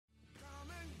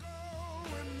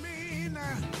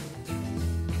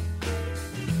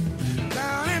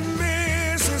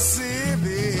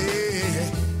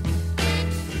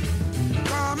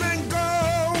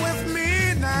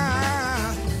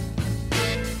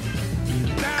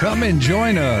Come and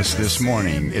join us this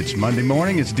morning. It's Monday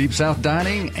morning, it's Deep South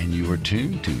Dining, and you are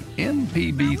tuned to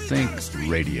MPB Think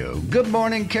Radio. Good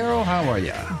morning, Carol. How are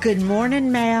you? Good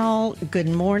morning, Mal. Good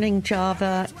morning,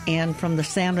 Java. And from the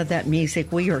sound of that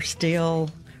music, we are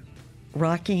still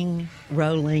rocking,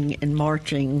 rolling, and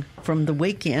marching from the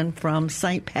weekend from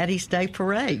St. Patty's Day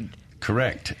Parade.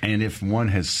 Correct. And if one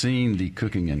has seen the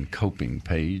Cooking and Coping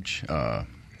page,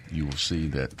 you will see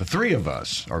that the three of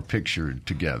us are pictured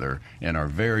together in our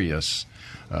various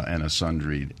and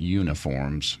sundry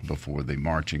uniforms before the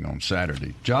marching on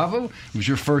Saturday. Java, it was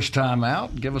your first time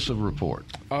out. Give us a report.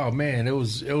 Oh man, it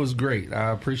was great.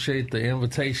 I appreciate the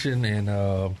invitation, and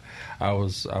I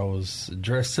was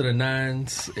dressed to the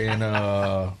nines, and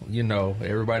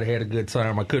everybody had a good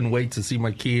time. I couldn't wait to see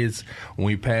my kids when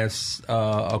we passed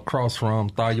across from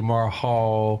Thalhimer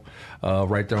Hall,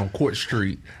 right there on Court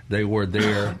Street. They were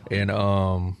there, and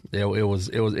it was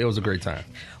a great time.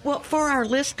 Well, for our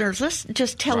listeners, let's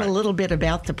just tell a little bit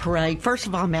about the parade. First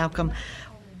of all, Malcolm,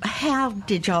 how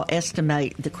did y'all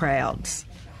estimate the crowds?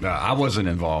 I wasn't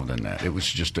involved in that. It was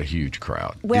just a huge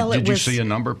crowd. Well, did you see a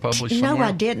number published somewhere? No,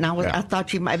 I didn't. I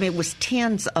thought you might. It was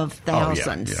tens of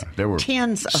thousands. Oh, yeah. There were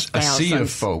tens of thousands. A sea of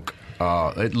folk.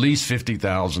 At least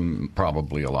 50,000,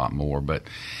 probably a lot more. But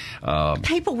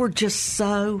people were just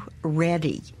so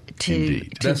ready to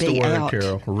That's be the word, out.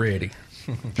 Carol. Ready.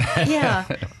 Yeah.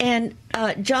 And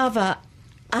Java,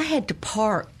 I had to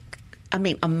park, a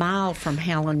mile from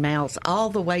Howland Mouse, all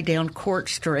the way down Court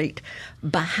Street,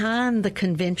 behind the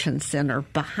convention center,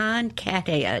 behind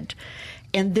Cathead.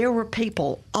 And there were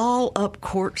people all up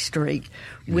Court Street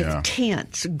with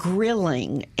tents,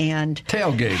 grilling, and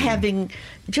tailgating, having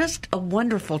just a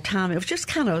wonderful time. It was just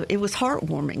it was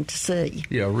heartwarming to see.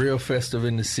 Yeah, real festive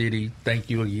in the city. Thank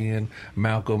you again,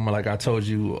 Malcolm. Like I told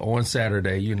you on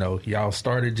Saturday, y'all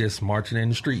started just marching in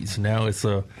the streets. Now it's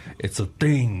a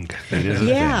thing. It is a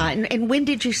thing. And when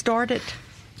did you start it?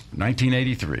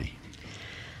 1983.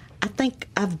 I think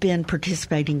I've been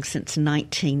participating since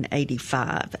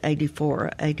 1985,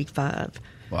 84, 85.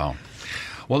 Wow.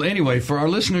 Well, anyway, for our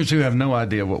listeners who have no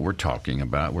idea what we're talking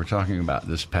about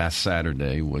this past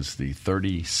Saturday was the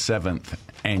 37th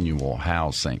annual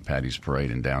Howell St. Patty's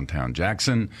Parade in downtown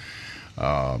Jackson.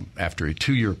 After a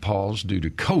 2-year pause due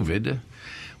to COVID,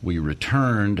 we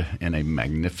returned in a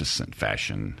magnificent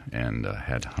fashion and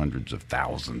had hundreds of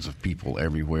thousands of people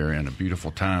everywhere, and a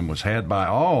beautiful time was had by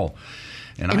all.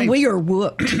 And we are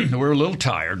whooped. We're a little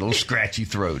tired, a little scratchy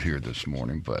throat here this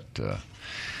morning, but...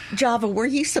 Java, were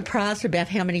you surprised about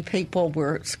how many people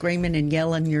were screaming and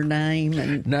yelling your name?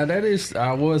 And now, that is,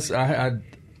 I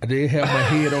did have my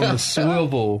head on the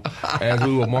swivel as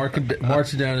we were marching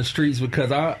down the streets,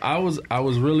 because I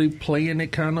was really playing it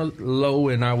kind of low,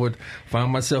 and I would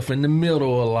find myself in the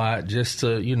middle a lot just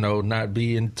to, not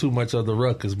be in too much of the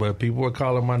ruckus. But people were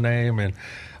calling my name, and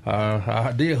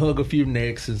I did hug a few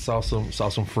necks and saw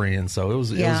some friends, so it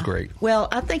was great. Well,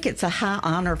 I think it's a high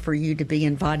honor for you to be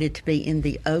invited to be in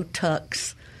the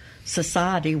Otucks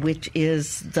Society, which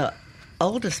is the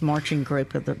oldest marching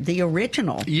group of the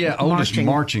original. Yeah, oldest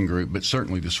marching group, but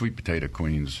certainly the Sweet Potato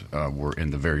Queens were in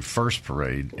the very first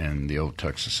parade, and the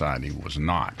Otucks Society was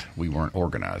not. We weren't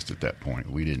organized at that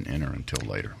point. We didn't enter until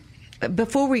later.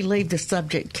 Before we leave the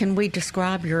subject, can we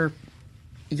describe your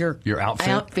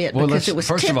outfit? Well, because it was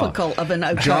typical of an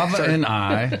Otuckser. Java and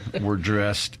I were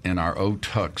dressed in our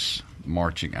Otucks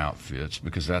marching outfits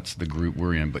because that's the group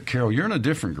we're in. But Carol, you're in a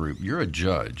different group. You're a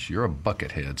judge. You're a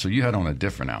buckethead, so you had on a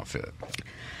different outfit.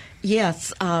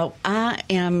 Yes, I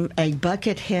am a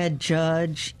buckethead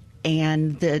judge,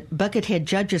 and the buckethead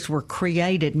judges were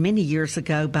created many years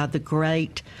ago by the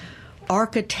great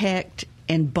architect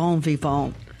and bon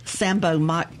vivant Sambo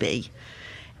Mockbee.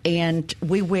 And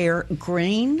we wear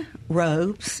green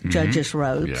robes, judges'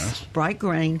 robes, bright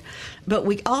green, but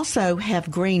we also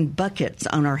have green buckets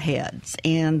on our heads.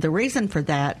 And the reason for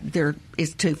that there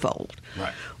is twofold.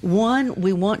 Right. One,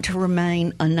 we want to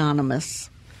remain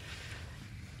anonymous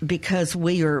because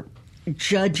we are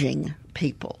judging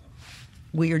people.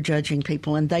 We are judging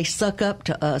people, and they suck up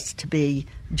to us to be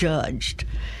judged.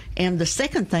 And the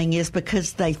second thing is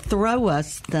because they throw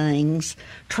us things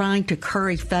trying to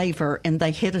curry favor, and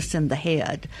they hit us in the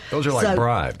head. Those are like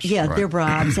bribes. Yeah, right? They're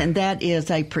bribes, and that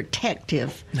is a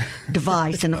protective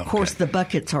device. And, of course, the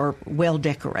buckets are well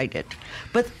decorated.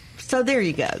 But so there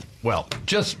you go. Well,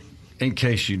 just in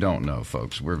case you don't know,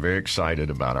 folks, we're very excited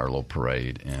about our little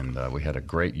parade, and we had a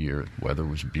great year. Weather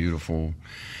was beautiful.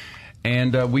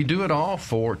 And we do it all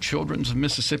for Children's of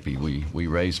Mississippi. We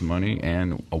raise money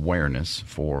and awareness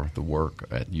for the work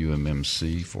at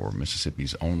UMMC for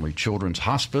Mississippi's only children's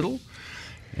hospital.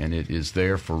 and it is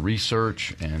there for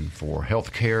research and for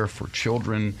health care for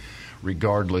children,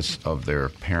 regardless of their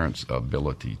parents'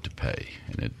 ability to pay.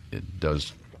 And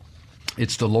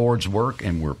it's the Lord's work,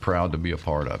 and we're proud to be a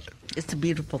part of it. It's a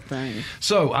beautiful thing.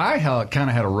 So I kind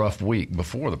of had a rough week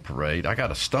before the parade. I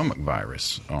got a stomach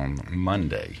virus on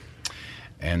Monday.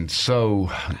 And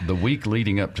so the week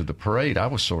leading up to the parade, I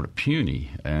was sort of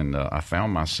puny, and I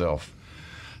found myself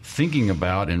thinking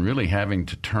about and really having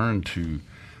to turn to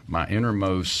my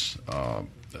innermost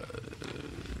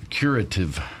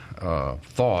curative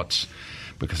thoughts,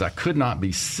 because I could not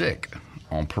be sick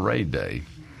on parade day.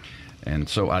 And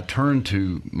so I turned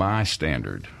to my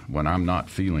standard when I'm not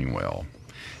feeling well,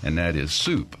 and that is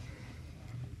soup.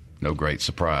 No great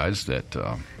surprise that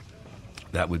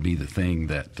that would be the thing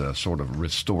that sort of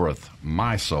restoreth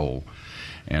my soul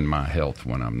and my health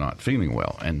when I'm not feeling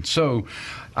well. And so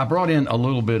I brought in a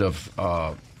little bit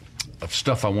of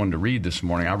stuff I wanted to read this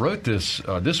morning. I wrote this.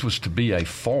 This was to be a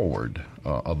foreword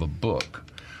of a book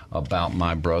about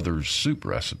my brother's soup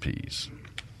recipes.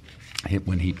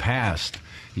 When he passed,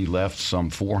 he left some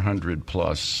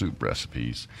 400-plus soup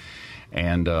recipes.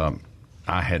 And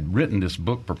I had written this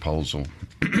book proposal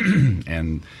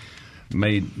and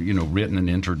written an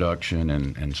introduction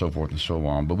and so forth and so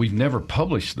on. But we've never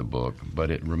published the book, but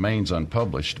it remains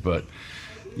unpublished. But,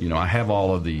 I have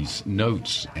all of these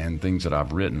notes and things that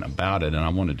I've written about it, and I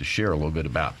wanted to share a little bit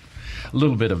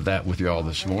of that with you all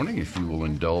this morning, if you will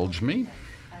indulge me.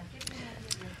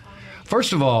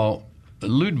 First of all,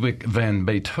 Ludwig van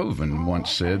Beethoven once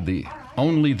said,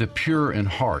 only the pure in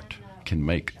heart can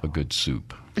make a good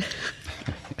soup.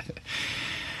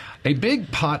 A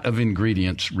big pot of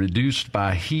ingredients reduced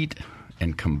by heat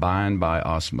and combined by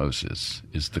osmosis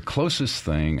is the closest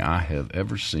thing I have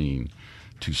ever seen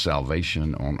to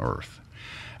salvation on earth.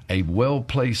 A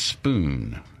well-placed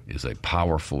spoon is a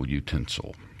powerful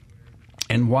utensil.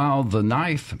 And while the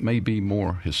knife may be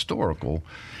more historical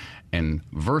and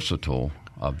versatile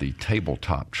of the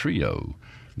tabletop trio,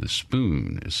 the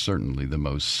spoon is certainly the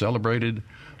most celebrated,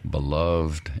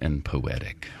 beloved, and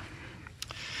poetic.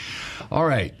 All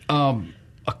right, a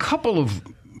couple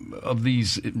of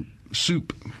these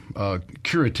soup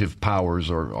curative powers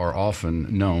are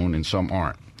often known, and some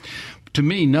aren't. To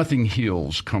me, nothing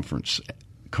heals, comforts,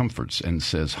 and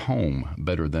says home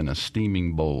better than a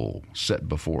steaming bowl set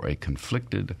before a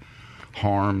conflicted,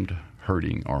 harmed,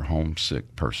 hurting, or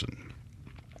homesick person.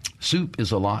 Soup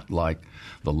is a lot like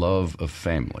the love of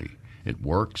family. It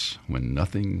works when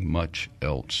nothing much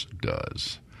else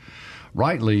does.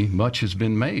 Rightly, much has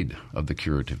been made of the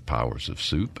curative powers of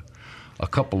soup. A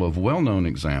couple of well-known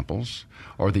examples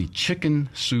are the chicken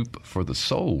soup for the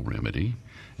soul remedy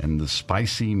and the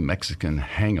spicy Mexican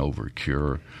hangover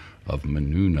cure of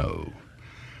Menuno.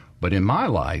 But in my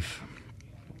life,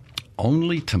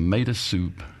 only tomato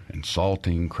soup and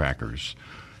saltine crackers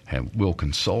will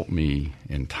consult me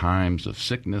in times of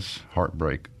sickness,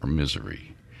 heartbreak, or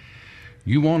misery.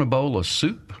 You want a bowl of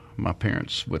soup? My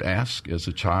parents would ask as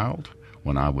a child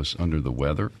when I was under the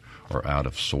weather or out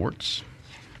of sorts.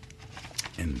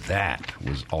 And that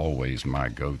was always my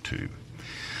go-to.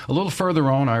 A little further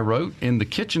on, I wrote, in the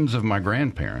kitchens of my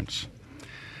grandparents,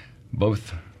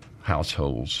 both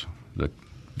households,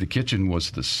 the kitchen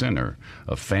was the center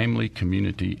of family,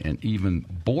 community, and even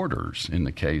borders in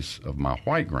the case of my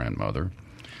white grandmother,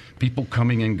 people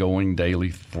coming and going daily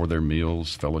for their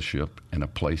meals, fellowship, and a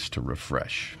place to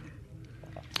refresh.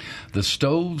 The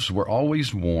stoves were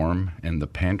always warm and the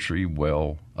pantry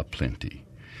well aplenty.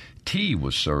 Tea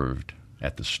was served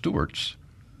at the Stewarts,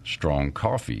 strong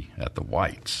coffee at the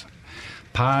Whites.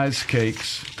 Pies,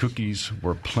 cakes, cookies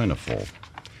were plentiful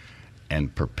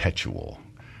and perpetual.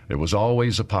 There was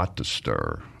always a pot to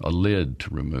stir, a lid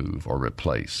to remove or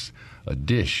replace, a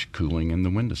dish cooling in the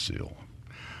windowsill.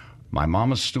 My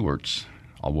Mama's Stewart's,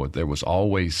 there was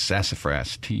always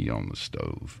sassafras tea on the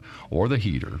stove or the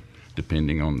heater,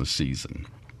 depending on the season.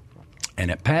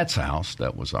 And at Pat's house,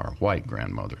 that was our white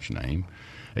grandmother's name,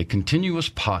 a continuous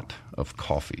pot of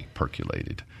coffee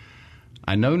percolated.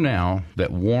 I know now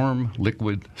that warm,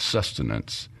 liquid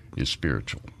sustenance is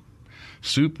spiritual.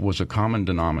 Soup was a common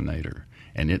denominator,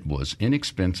 and it was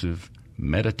inexpensive,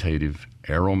 meditative,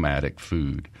 aromatic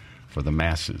food for the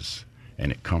masses,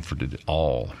 and it comforted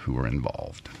all who were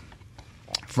involved.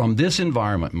 From this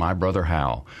environment, my brother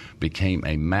Hal became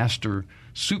a master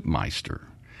soupmeister.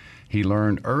 He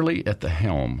learned early at the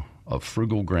helm of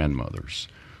frugal grandmothers,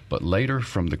 but later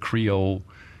from the Creole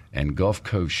and Gulf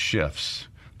Coast chefs,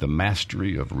 the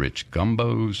mastery of rich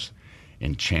gumbos,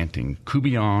 enchanting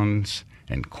coubillons,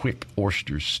 and quick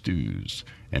oyster stews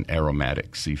and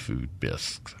aromatic seafood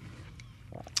bisques.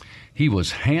 He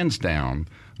was hands down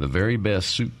the very best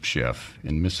soup chef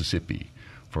in Mississippi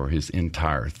for his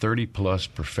entire 30-plus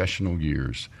professional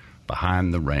years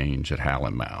behind the range at Hal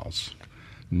 & Mal's.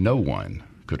 No one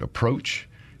could approach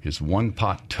his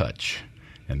one-pot touch,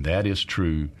 and that is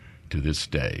true to this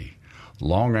day,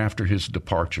 long after his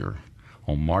departure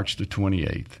on March the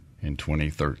 28th in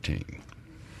 2013.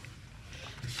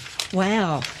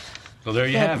 Wow. So there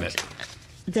you have it.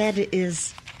 That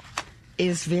is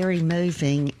very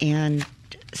moving, and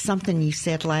something you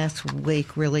said last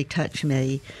week really touched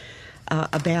me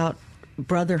about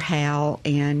Brother Hal,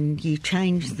 and you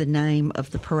changed the name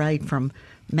of the parade from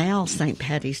Mal's St.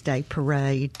 Patty's Day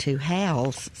Parade to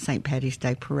Hal's St. Patty's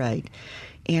Day Parade.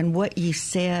 And what you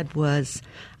said was,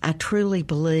 I truly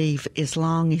believe as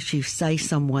long as you say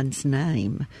someone's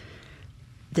name,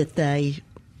 that they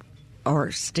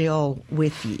are still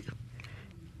with you.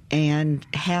 And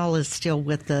Hal is still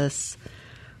with us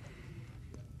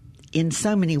in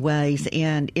so many ways,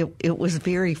 and it was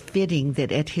very fitting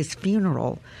that at his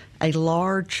funeral, a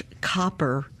large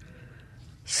copper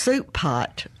soup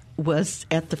pot was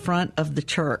at the front of the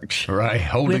church. Right,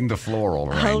 holding the floral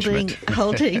arrangement.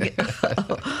 Holding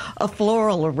a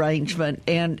floral arrangement.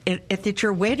 And at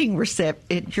your wedding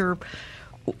at your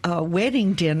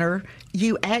wedding dinner,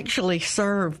 you actually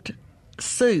served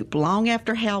soup long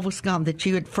after Hal was gone that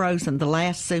you had frozen, the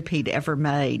last soup he'd ever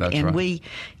made. That's and right. We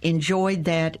enjoyed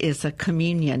that as a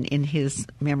communion in his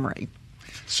memory.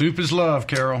 Soup is love,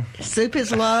 Carol. Soup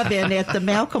is love, and at the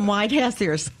Malcolm White House,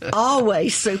 there's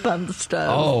always soup on the stove.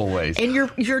 Always. And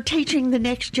you're teaching the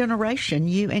next generation.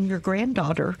 You and your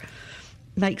granddaughter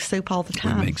make soup all the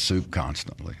time. We make soup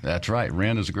constantly. That's right.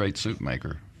 Ren is a great soup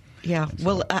maker. Yeah.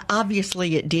 Well,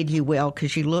 obviously it did you well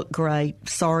because you look great.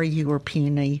 Sorry you were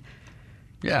puny.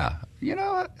 Yeah. You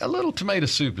know, a little tomato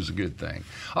soup is a good thing.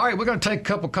 All right, we're going to take a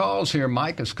couple calls here.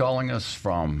 Mike is calling us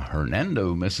from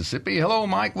Hernando, Mississippi. Hello,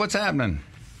 Mike. What's happening?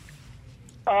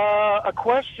 A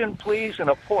question, please, and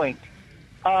a point.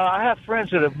 I have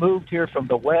friends that have moved here from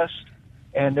the West,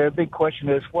 and their big question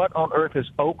is, what on earth is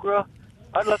okra?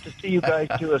 I'd love to see you guys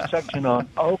do a section on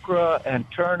okra and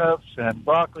turnips and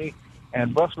broccoli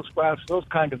and Brussels sprouts, those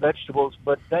kind of vegetables.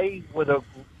 But they, with their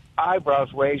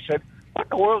eyebrows raised, said, what in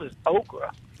the world is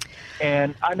okra?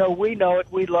 And I know we know it,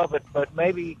 we love it, but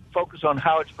maybe focus on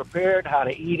how it's prepared, how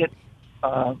to eat it,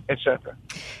 etc.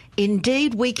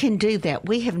 Indeed, we can do that.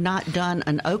 We have not done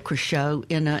an okra show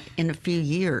in a few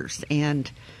years,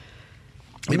 and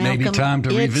It may be time to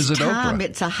revisit okra.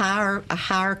 It's a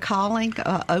higher calling.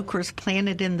 Okra's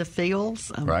planted in the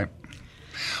fields. Right.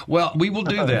 Well, we will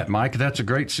do that, Mike. That's a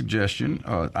great suggestion.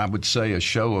 I would say a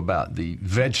show about the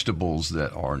vegetables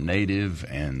that are native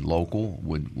and local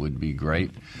would be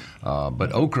great.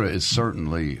 But okra is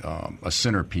certainly a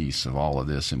centerpiece of all of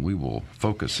this, and we will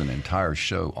focus an entire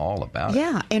show all about it.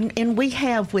 Yeah, and we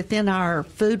have within our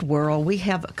food world, we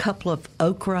have a couple of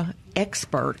okra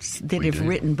experts that have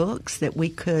written books that we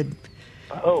could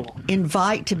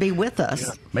invite to be with us.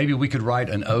 Yeah. Maybe we could write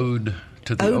an ode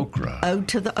to the okra. Ode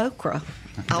to the okra.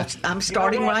 I'm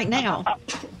starting right now.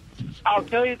 I'll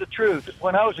tell you the truth.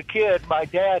 When I was a kid, my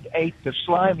dad ate the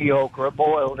slimy okra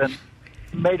boiled and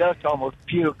made us almost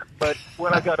puke. But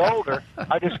when I got older,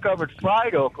 I discovered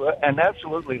fried okra and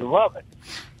absolutely love it.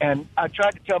 And I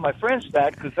tried to tell my friends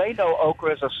that because they know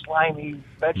okra is a slimy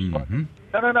vegetable. Mm-hmm.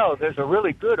 No. There's a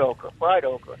really good okra, fried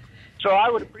okra. So I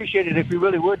would appreciate it if you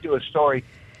really would do a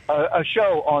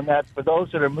show on that for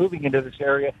those that are moving into this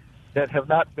area that have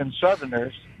not been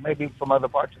Southerners, maybe from other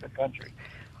parts of the country.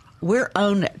 We're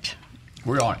on it.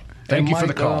 We're on it. Thank you, Mike, for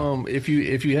the call. If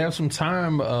you have some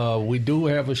time, we do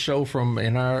have a show from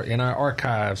in our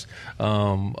archives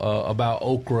about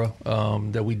okra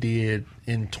that we did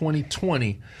in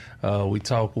 2020. We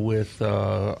talked with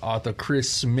author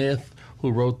Chris Smith, who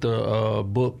wrote the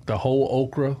book, The Whole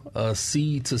Okra,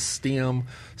 Seed to Stem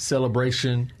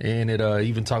Celebration, and it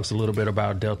even talks a little bit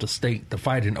about Delta State, the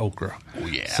Fighting Okra. Oh,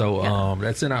 yeah. So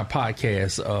that's in our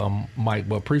podcast, Mike,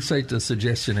 but appreciate the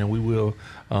suggestion, and we will,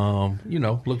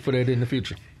 look for that in the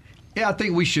future. Yeah, I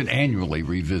think we should annually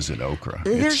revisit okra.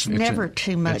 There's never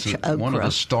too much okra. One of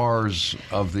the stars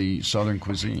of the Southern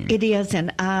cuisine. It is,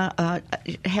 and I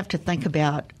have to think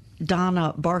about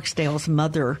Donna Barksdale's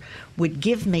mother would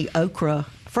give me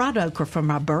fried okra for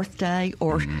my birthday,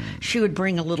 or she would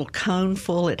bring a little cone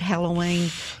full at Halloween.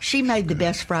 She made the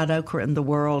best fried okra in the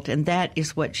world, and that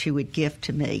is what she would give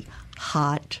to me,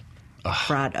 hot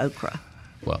fried okra.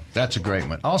 Well, that's a great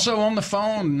one. Also on the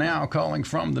phone now, calling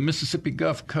from the Mississippi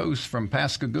Gulf Coast from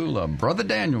Pascagoula, Brother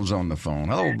Daniel's on the phone.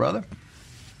 Hello, brother.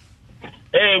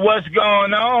 Hey, what's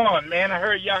going on, man? I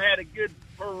heard y'all had a good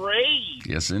parade.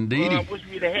 Yes, indeed. I wish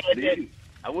we'd have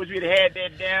had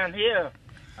that down here.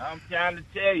 I'm trying to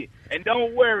tell you. And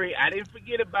don't worry, I didn't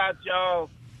forget about y'all.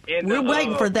 And We're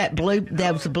waiting for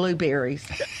those blueberries.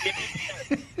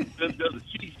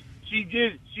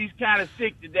 She's kind of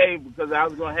sick today because I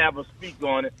was going to have her speak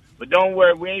on it. But don't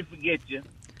worry, we ain't forget you.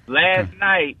 Last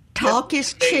night. Talk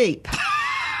is cheap.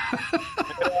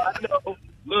 I know.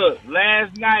 Look,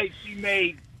 last night she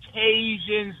made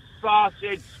Cajun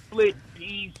sausage split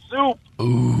pea soup.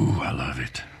 Ooh, I love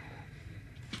it.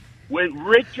 With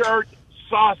Richard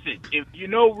sausage. If you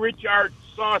know Richard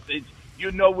sausage,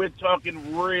 you know we're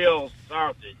talking real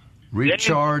sausage.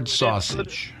 Richard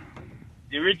sausage.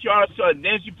 The Richard sausage.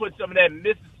 Then she put some of that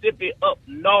Mississippi up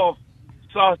north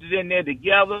sausage in there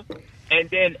together, and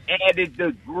then added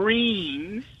the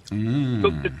greens.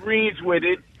 Cooked the greens with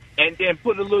it, and then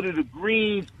put a little of the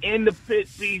greens in the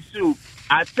pea soup.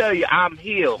 I tell you, I'm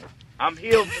healed. I'm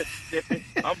healed, Mississippi.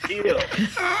 I'm healed.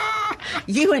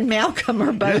 You and Malcolm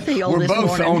are both healed this morning.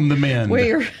 We're both on the mend.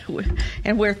 We're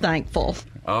thankful.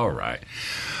 All right.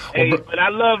 Hey, but I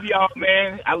love y'all,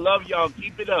 man. I love y'all.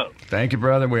 Keep it up. Thank you,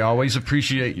 brother. We always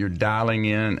appreciate your dialing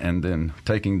in and then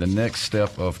taking the next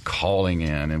step of calling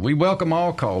in. And we welcome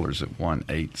all callers at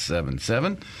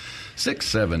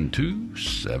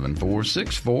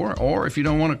 1-877-672-7464. Or if you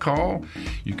don't want to call,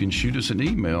 you can shoot us an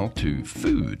email to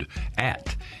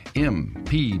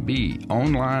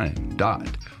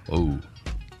food@mpbonline.org.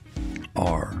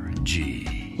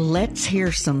 Let's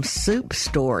hear some soup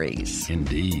stories.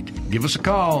 Indeed. Give us a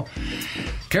call.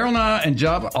 Carol and I and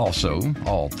Java also,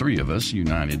 all three of us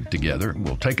united together.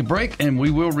 We'll take a break and we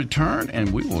will return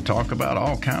and we will talk about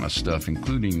all kind of stuff,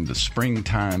 including the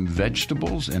springtime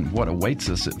vegetables and what awaits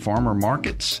us at farmer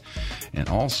markets and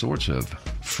all sorts of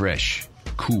fresh,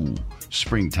 cool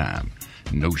springtime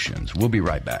notions. We'll be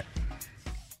right back.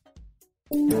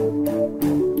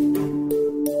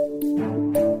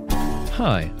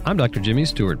 Hi, I'm Dr. Jimmy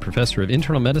Stewart, Professor of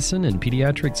Internal Medicine and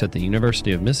Pediatrics at the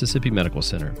University of Mississippi Medical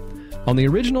Center. On the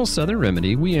original Southern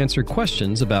Remedy, we answer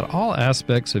questions about all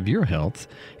aspects of your health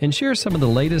and share some of the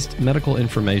latest medical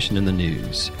information in the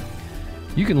news.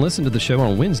 You can listen to the show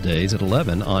on Wednesdays at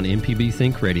 11 on MPB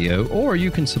Think Radio, or you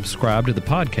can subscribe to the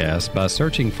podcast by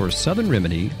searching for Southern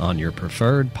Remedy on your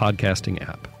preferred podcasting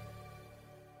app.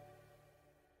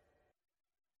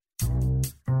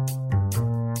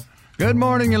 Good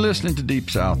morning. You're listening to Deep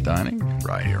South Dining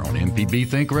right here on MPB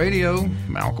Think Radio.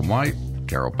 Malcolm White,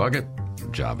 Carol Puckett,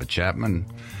 Java Chapman.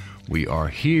 We are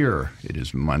here. It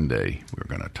is Monday. We're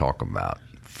going to talk about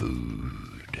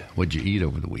food. What'd you eat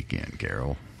over the weekend,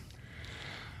 Carol?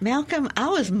 Malcolm, I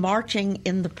was marching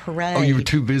in the parade. Oh, you were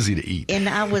too busy to eat. And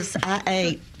I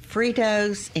ate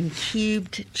Fritos and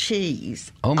cubed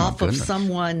cheese off of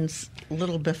someone's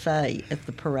little buffet at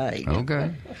the parade. Okay.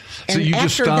 So And you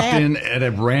just after stopped that- in at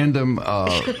a random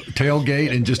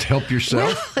tailgate and just helped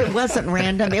yourself? Well, it wasn't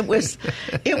random. It was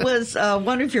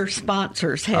one of your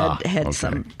sponsors had okay,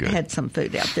 some good. had some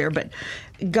food out there. But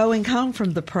going home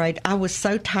from the parade, I was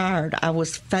so tired. I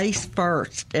was face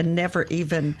first and never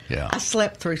even. Yeah. I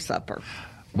slept through supper.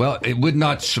 Well, it would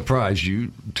not surprise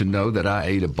you to know that I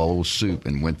ate a bowl of soup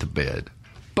and went to bed.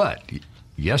 But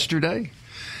yesterday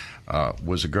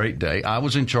was a great day. I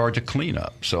was in charge of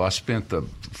cleanup, so I spent the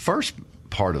first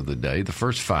part of the day, the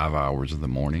first 5 hours of the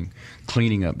morning,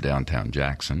 cleaning up downtown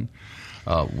Jackson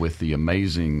with the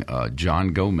amazing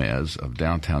John Gomez of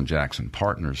Downtown Jackson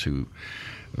Partners, who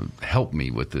helped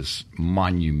me with this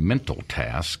monumental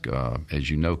task. As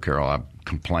you know, Carol, I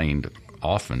complained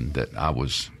often that I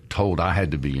was told I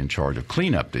had to be in charge of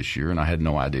cleanup this year, and I had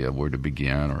no idea where to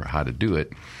begin or how to do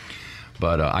it.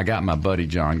 But I got my buddy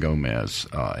John Gomez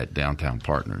at Downtown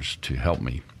Partners to help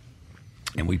me.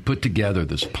 And we put together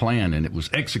this plan, and it was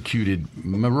executed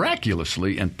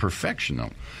miraculously and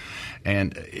perfectional.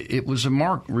 And it was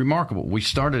remarkable. We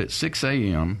started at 6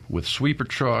 a.m. with sweeper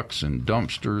trucks and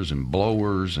dumpsters and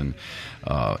blowers and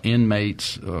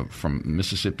inmates from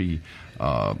Mississippi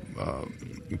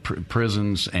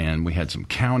prisons, and we had some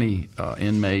county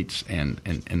inmates, and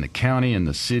the county and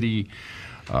the city.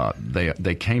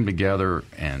 They came together,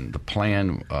 and the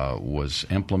plan was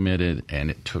implemented,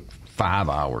 and it took 5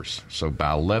 hours. So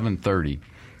by 11:30,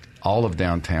 all of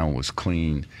downtown was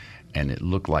clean, and it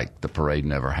looked like the parade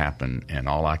never happened. And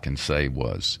all I can say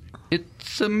was,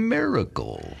 it's a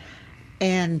miracle.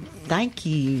 And thank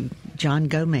you, John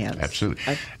Gomez.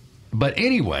 Absolutely. But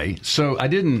anyway, so I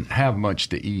didn't have much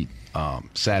to eat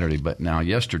Saturday, but now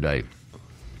yesterday,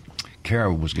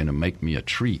 Kara was going to make me a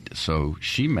treat. So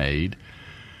she made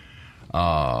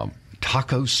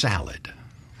taco salad,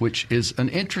 which is an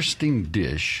interesting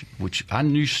dish, which I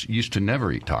used to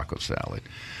never eat taco salad.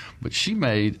 But she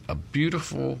made a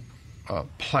beautiful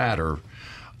platter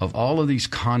of all of these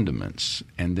condiments,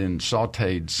 and then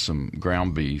sautéed some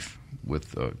ground beef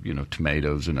with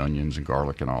tomatoes and onions and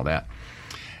garlic and all that,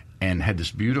 and had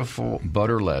this beautiful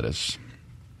butter lettuce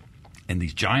in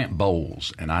these giant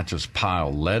bowls, and I just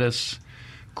piled lettuce,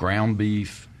 ground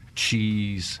beef,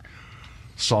 cheese,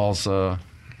 salsa,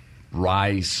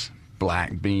 rice,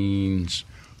 black beans,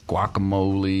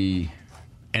 guacamole,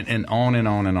 and on and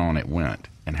on and on it went,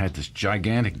 and had this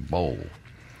gigantic bowl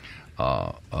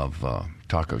of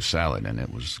taco salad, and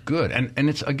it was good. And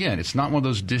it's not one of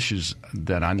those dishes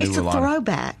that I knew it's a lot. It's a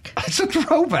throwback. It's a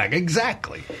throwback,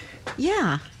 exactly.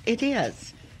 Yeah, it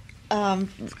is. Boy,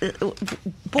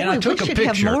 and I took we a should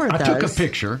picture. have more of those. I took a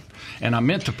picture, and I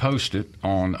meant to post it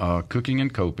on Cooking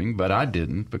and Coping, but I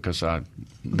didn't because I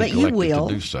neglected to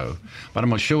do so. But I'm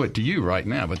going to show it to you right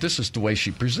now. But this is the way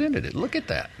she presented it. Look at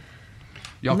that.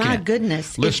 Y'all My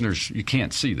goodness. Listeners, you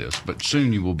can't see this, but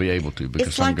soon you will be able to. Because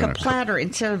it's like a platter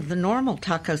instead of the normal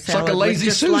taco salad. It's like a lazy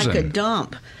just Susan. Like a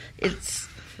dump. It's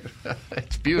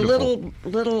beautiful.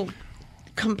 Little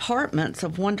compartments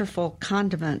of wonderful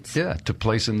condiments. Yeah, to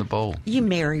place in the bowl. You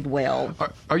married well.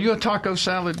 Are you a taco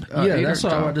salad yeah, eater, that's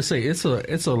what I Tom? was about to say.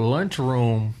 It's a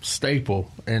lunchroom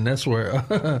staple, and that's where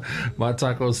my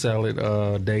taco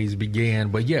salad days began.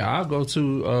 But yeah, I'll go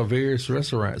to various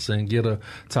restaurants and get a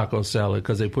taco salad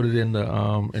because they put it in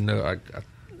the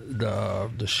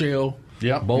shell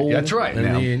bowl. That's right. And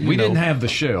now, then, we didn't have the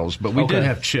shells, but we did Okay.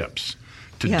 have chips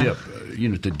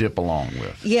to dip along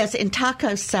with. Yes, in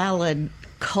taco salad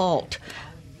cult,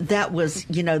 that was,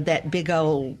 that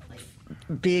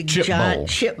big Chip giant bowl.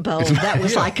 chip bowl. That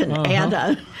was like an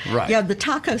Anna. Right. Yeah, the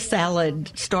taco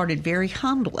salad started very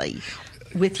humbly.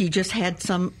 You just had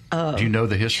some Do you know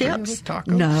the history chips? of the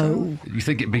taco No. salad? You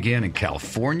think it began in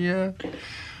California?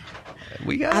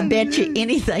 I bet you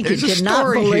anything you there's a did not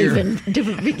story believe here.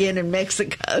 didn't begin in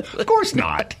Mexico. Of course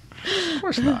not. Of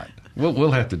course not. We'll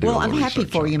have to do. Well, a I'm little happy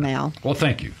research for on you, that. Mal. Well,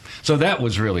 thank you. So that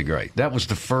was really great. That was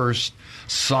the first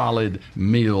solid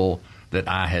meal that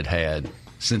I had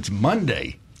since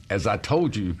Monday, as I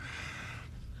told you,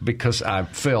 because I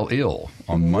fell ill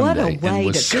on What Monday a way and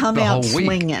was to sick come the out whole week.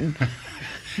 swinging.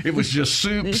 It was just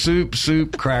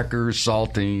soup, crackers,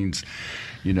 saltines.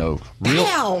 Real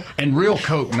Ow! and real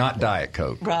Coke, not Diet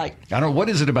Coke. Right. I don't know what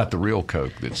is it about the real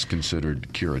Coke that's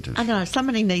considered curative. I know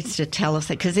somebody needs to tell us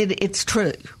that because it's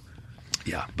true.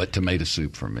 Yeah, but tomato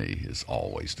soup for me is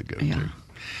always the go-to. Yeah.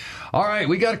 All right,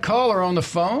 we got a caller on the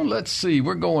phone. Let's see.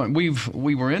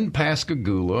 We were in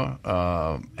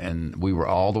Pascagoula, and we were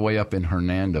all the way up in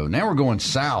Hernando. Now we're going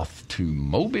south to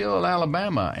Mobile,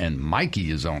 Alabama, and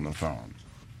Mikey is on the phone.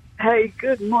 Hey,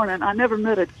 good morning. I never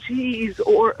met a cheese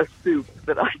or a soup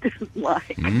that I didn't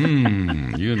like. You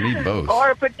and me both. Or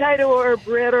a potato or a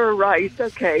bread or a rice.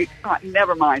 Okay,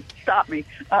 never mind. Stop me.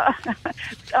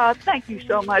 Thank you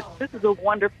so much. This is a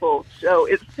wonderful show.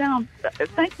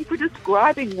 Thank you for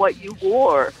describing what you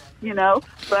wore.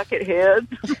 Bucket heads.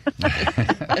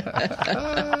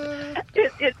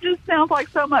 It just sounds like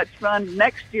so much fun.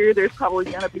 Next year, there's probably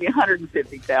going to be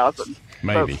 150,000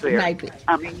 Maybe. folks there. Maybe.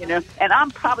 I mean, and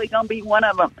I'm probably going to be one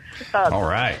of them. All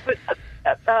right.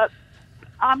 But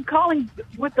I'm calling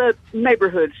with a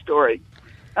neighborhood story.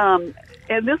 And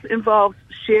this involves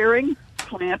sharing,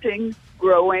 planting,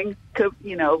 growing,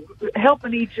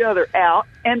 helping each other out,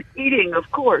 and eating, of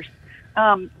course.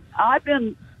 I've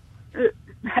been...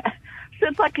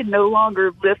 since I can no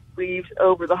longer lift leaves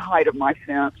over the height of my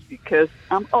fence because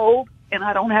I'm old and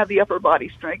I don't have the upper body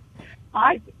strength,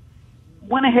 I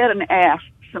went ahead and asked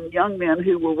some young men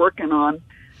who were working on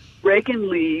raking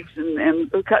leaves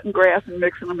and cutting grass and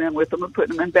mixing them in with them and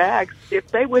putting them in bags if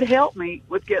they would help me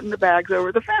with getting the bags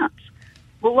over the fence.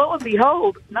 Well, lo and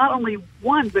behold, not only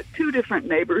one but two different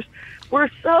neighbors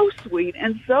were so sweet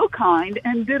and so kind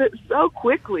and did it so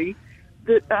quickly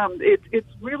that it's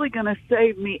really going to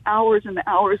save me hours and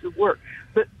hours of work.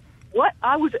 But what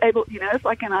I was able, it's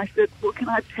like, and I said, well, can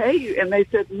I pay you? And they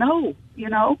said, no,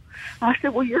 I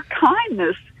said, well, your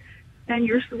kindness and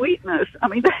your sweetness, I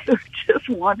mean, they were just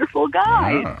wonderful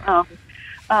guys.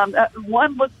 Yeah.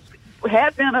 One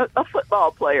had been a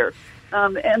football player.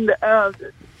 And I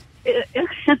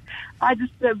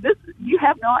just said, this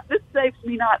saves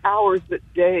me not hours, but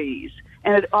days.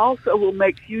 And it also will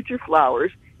make future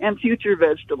flowers and future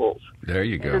vegetables. There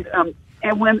you go.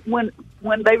 And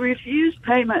when they refused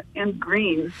payment in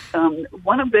greens,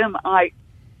 one of them I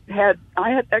had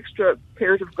extra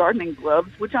pairs of gardening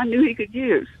gloves, which I knew he could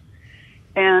use,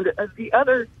 and the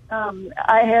other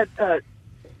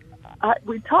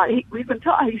we've been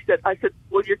taught. I said,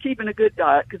 well, you're keeping a good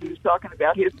diet, because he was talking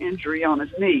about his injury on his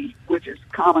knee, which is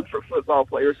common for football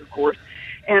players, of course,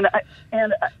 and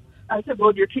I said,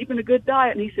 well, you're keeping a good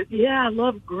diet. And he said, yeah, I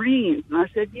love greens. And I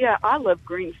said, yeah, I love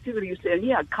greens too. And he said,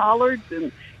 yeah, collards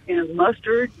and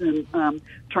mustards and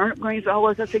turnip greens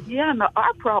always. I said, yeah, no,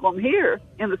 our problem here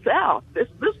in the South, this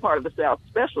part of the South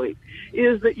especially,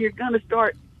 is that you're going to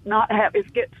start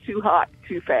it gets too hot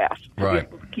too fast. Right.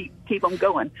 Keep them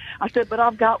going. I said, but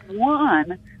I've got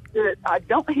one that I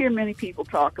don't hear many people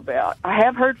talk about. I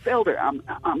have heard Felder.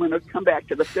 I'm going to come back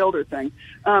to the Felder thing.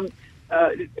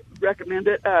 Recommend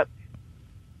it.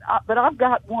 But I've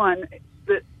got one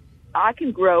that I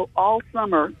can grow all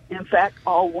summer. In fact,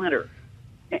 all winter,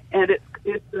 and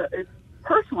it's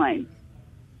purslane.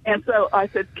 And so I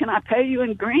said, "Can I pay you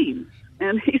in greens?"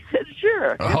 And he said,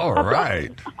 "Sure." All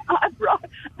right. I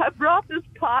brought this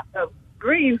pot of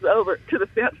greens over to the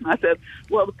fence, and I said,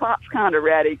 "Well, the pot's kind of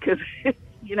ratty because it's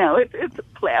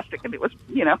plastic, and it was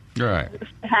Right.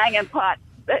 hanging pot.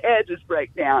 The edges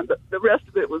break down, but the rest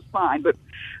of it was fine. But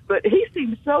he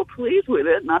seemed so pleased with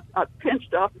it, and I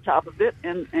pinched off the top of it,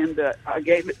 and I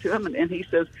gave it to him, and he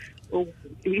says, well,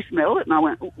 he smelled it, and I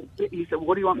went, he said,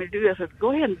 what do you want me to do? I said,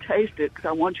 go ahead and taste it, because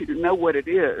I want you to know what it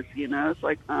is. It's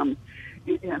like, and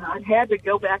I had to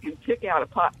go back and pick out a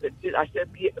pot that did. I said,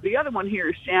 the other one here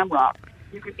is shamrock.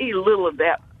 You can eat a little of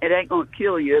that. It ain't going to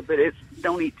kill you, but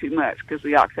don't eat too much because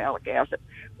the oxalic acid.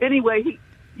 Anyway,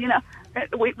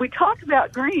 we talked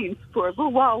about greens for a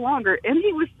little while longer, and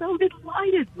he was so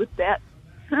delighted with that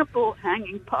simple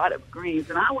hanging pot of greens,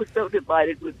 and I was so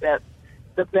delighted with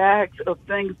the bags of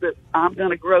things that I'm going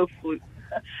to grow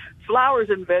flowers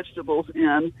and vegetables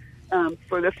in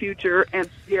for the future and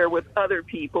share with other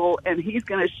people, and he's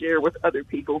going to share with other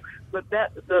people. But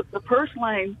the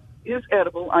purslane is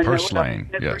edible. I Purslane,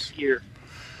 know it yes. for years.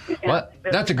 Well,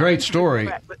 that's a great story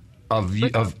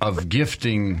of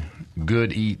gifting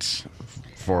good eats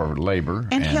for labor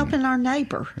and helping our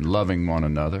neighbor and loving one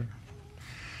another.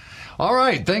 All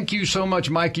right, thank you so much,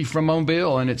 Mikey from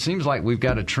Mobile. And it seems like we've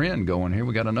got a trend going here.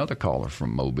 We got another caller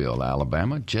from Mobile,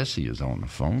 Alabama. Jesse is on the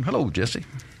phone. Hello, Jesse.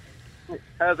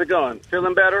 How's it going?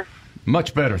 Feeling better?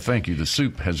 Much better, thank you. The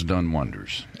soup has done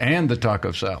wonders, and the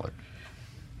taco salad.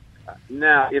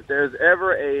 Now, if there's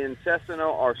ever a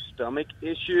intestinal or stomach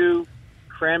issue,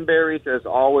 cranberries has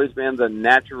always been the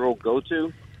natural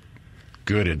go-to.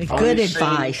 Good advice. Good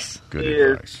advice. Good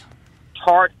advice.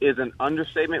 Tart is an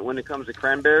understatement when it comes to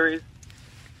cranberries.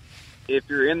 If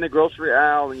you're in the grocery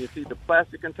aisle and you see the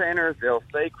plastic containers, they'll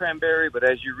say cranberry, but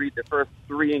as you read the first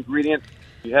 3 ingredients,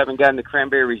 you haven't gotten the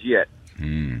cranberries yet.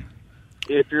 Mm.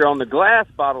 If you're on the glass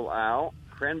bottle aisle,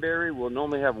 cranberry will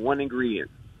normally have 1 ingredient.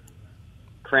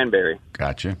 Cranberry.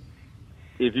 Gotcha.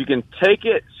 If you can take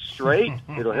it straight,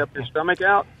 it'll help your stomach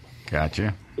out.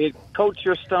 Gotcha. It coats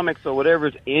your stomach so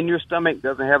whatever's in your stomach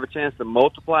doesn't have a chance to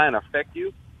multiply and affect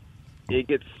you. It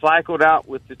gets cycled out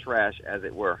with the trash, as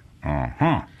it were.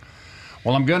 Uh-huh.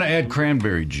 Well, I'm going to add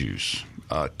cranberry juice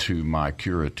to my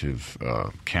curative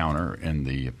counter in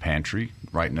the pantry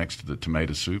right next to the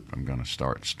tomato soup. I'm going to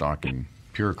start stocking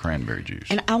pure cranberry juice.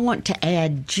 And I want to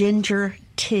add ginger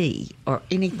tea or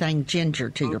anything ginger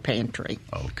to your pantry.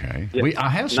 Okay. Yep. I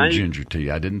have some ginger tea.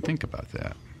 I didn't think about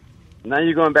that. Now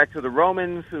you're going back to the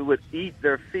Romans who would eat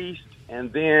their feast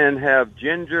and then have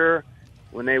ginger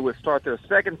when they would start their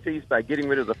second feast by getting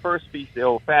rid of the first feast the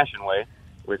old-fashioned way,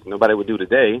 which nobody would do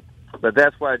today. But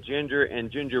that's why ginger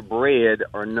and gingerbread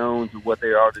are known to what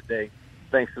they are today,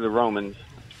 thanks to the Romans.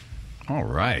 All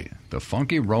right. The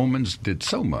funky Romans did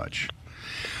so much.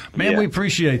 Man, Yeah. we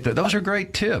appreciate that. Those are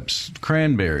great tips.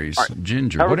 Cranberries, right.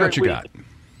 ginger. Have a What else you great got? week.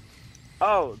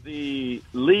 Oh, the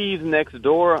leaves next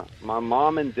door. My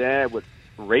mom and dad would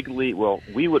rake leaves. Well,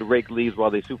 we would rake leaves while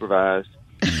they supervised.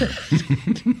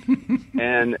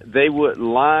 And they would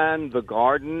line the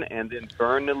garden and then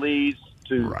burn the leaves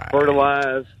to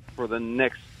fertilize for the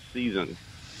next season.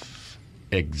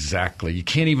 Exactly. You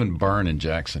can't even burn in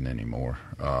Jackson anymore.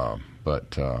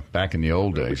 But back in the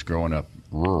old days, growing up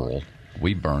rural,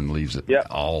 we burned leaves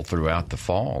all throughout the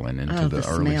fall and into the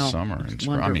early smell. summer and It's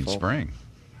spring. wonderful. Spring.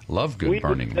 Love good We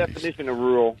burning put the leaves. definition of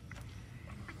rural.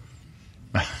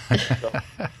 So,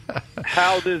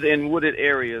 houses in wooded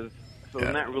areas, so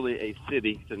not really a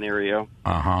city scenario.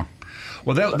 Uh-huh.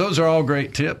 Well, those are all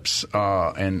great tips,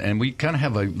 and we kind of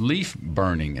have a leaf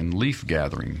burning and leaf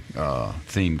gathering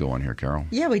theme going here, Carol.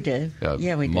 Yeah, we do. We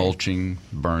do. Mulching,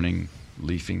 burning,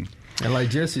 leafing. And like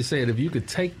Jesse said, if you could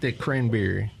take that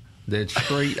cranberry that's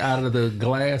straight out of the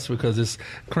glass, because it's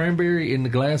cranberry in the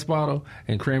glass bottle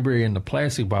and cranberry in the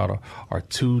plastic bottle are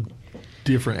two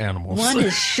different animals. One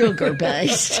is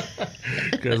sugar-based.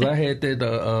 Because I had that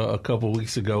a couple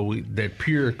weeks ago, that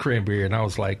pure cranberry, and I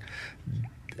was like,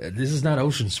 this is not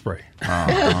ocean spray.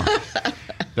 Uh-huh.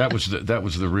 That was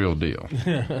the real deal.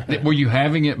 Were you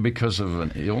having it because of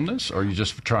an illness, or are you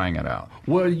just trying it out?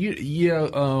 Well,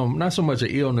 not so much an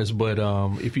illness, but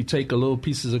if you take a little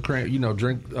pieces of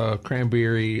drink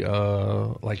cranberry,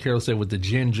 like Carol said, with the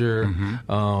ginger,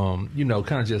 kind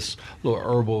of just little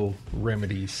herbal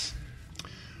remedies.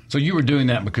 So you were doing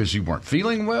that because you weren't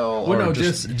feeling well? Well, or no,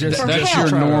 just that's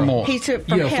health. your normal. For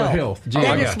health. Oh,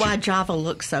 That is why Java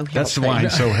looks so healthy. That's why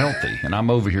he's so healthy, and I'm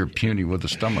over here puny with a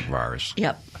stomach virus.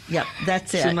 Yep,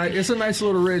 that's it. It's a nice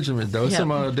little regimen, though. Yep.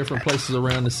 Some different places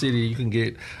around the city you can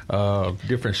get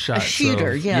different shots. A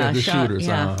shooter, the shooters.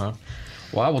 Yeah.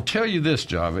 Well, I will tell you this,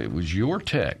 Java. It was your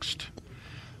text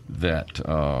that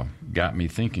got me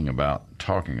thinking about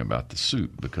talking about the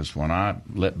soup, because when I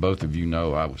let both of you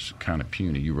know I was kind of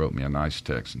puny, you wrote me a nice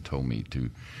text and told me to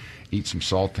eat some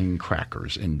saltine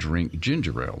crackers and drink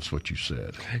ginger ale, is what you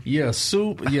said. Yeah,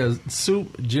 soup,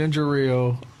 ginger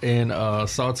ale, and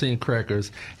saltine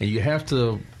crackers, and you have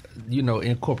to,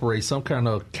 incorporate some kind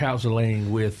of couch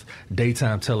laying with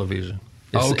daytime television.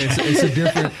 It's a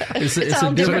different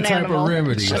type animal. of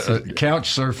remedy. Couch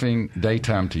surfing,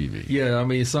 daytime TV. Yeah, I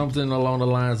mean something along the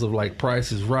lines of like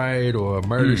Price is Right or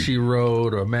Murder, She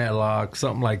Wrote or Matlock,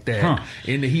 something like that.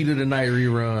 In the heat of the night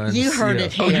reruns. You heard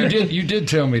it here. Oh, you did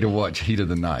tell me to watch Heat of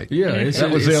the Night. Yeah, that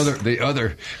was the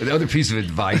other piece of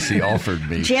advice he offered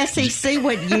me. Jesse, see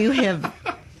what you have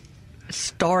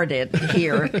started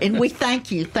here, and we thank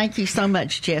you. Thank you so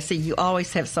much, Jesse. You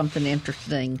always have something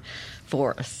interesting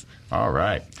for us. All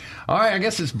right. I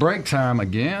guess it's break time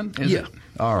again, is it?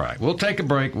 All right. We'll take a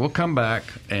break. We'll come back,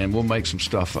 and we'll make some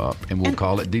stuff up, and we'll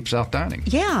call it Deep South Dining.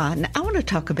 Yeah, and I want to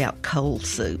talk about cold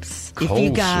soups. If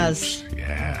you guys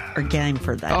are game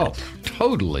for that. Oh,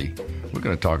 totally. We're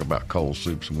going to talk about cold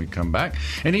soups when we come back.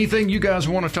 And anything you guys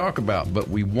want to talk about, but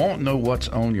we won't know what's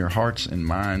on your hearts and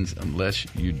minds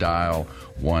unless you dial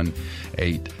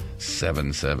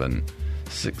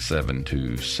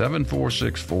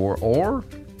 1-877-672-7464 or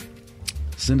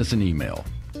send us an email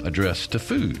addressed to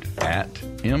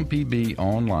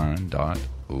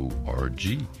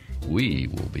food@mpbonline.org. We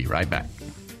will be right back.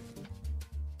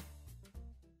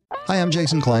 Hi, I'm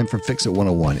Jason Klein from Fix It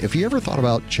 101. If you ever thought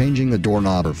about changing the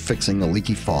doorknob or fixing a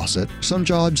leaky faucet, some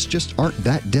jobs just aren't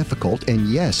that difficult,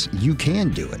 and yes, you can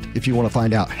do it. If you want to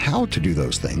find out how to do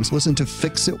those things, listen to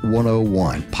Fix It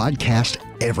 101, podcast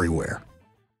everywhere.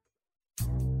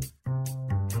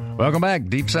 Welcome back.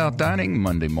 Deep South Dining,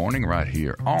 Monday morning, right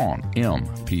here on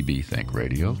MPB Think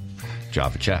Radio.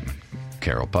 Java Chapman,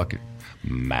 Carol Puckett,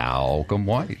 Malcolm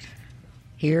White.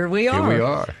 Here we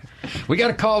are. We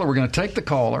got a caller. We're going to take the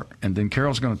caller, and then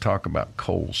Carol's going to talk about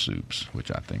cold soups,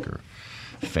 which I think are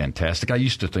fantastic. I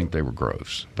used to think they were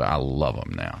gross, but I love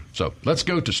them now. So let's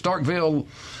go to Starkville,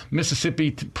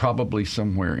 Mississippi, probably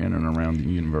somewhere in and around the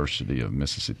University of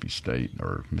Mississippi State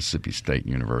or Mississippi State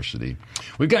University.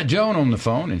 We've got Joan on the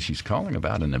phone, and she's calling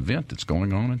about an event that's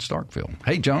going on in Starkville.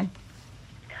 Hey, Joan.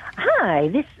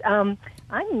 Hi.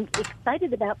 I'm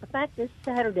excited about the fact this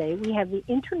Saturday we have the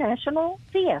International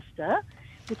Fiesta,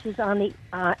 which is on the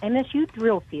MSU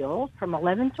drill field from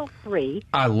 11 till 3.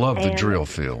 I love the drill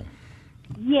field.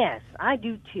 Yes, I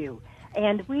do too.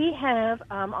 And we have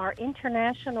our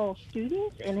international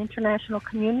students and international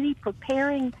community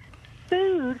preparing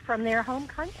food from their home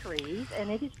countries, and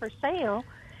it is for sale.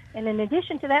 And in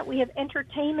addition to that, we have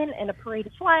entertainment and a parade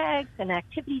of flags and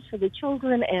activities for the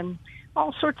children and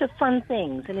all sorts of fun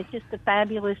things. And it's just a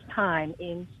fabulous time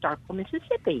in Starkville,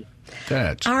 Mississippi.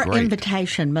 That's Our great.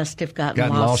 invitation must have gotten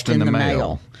lost in the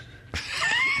mail.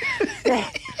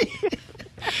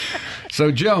 So,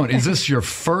 Joan, is this your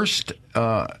first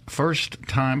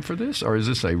time for this, or is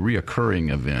this a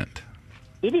reoccurring event?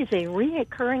 It is a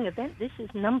reoccurring event. This is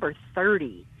number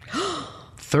 30.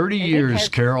 30 years,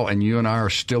 Carol, and you and I are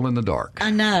still in the dark.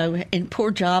 I know, and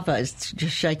poor Java is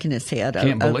just shaking his head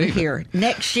Can't over believe it. here.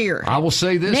 Next year. I will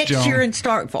say this, Joan. Next year in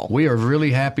Starkville. We are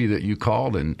really happy that you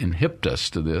called and hipped us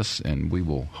to this, and we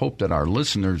will hope that our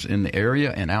listeners in the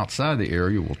area and outside the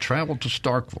area will travel to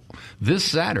Starkville this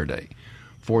Saturday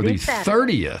for the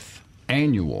 30th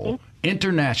annual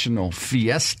International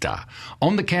Fiesta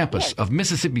on the campus of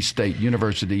Mississippi State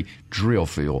University Drill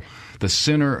Field,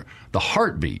 the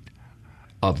heartbeat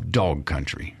of dog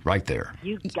country, right there.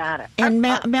 You got it. And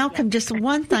Malcolm, just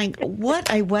one thing.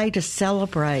 What a way to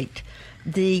celebrate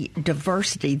the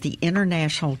diversity, the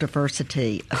international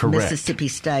diversity of Correct. Mississippi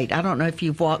State. I don't know if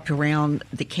you've walked around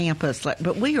the campus,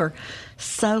 but we are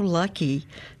so lucky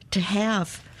to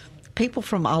have people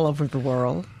from all over the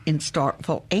world in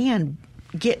Starkville and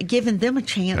giving them a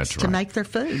chance That's to right. make their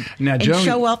food Now, and Joan,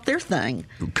 show off their thing.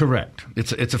 Correct.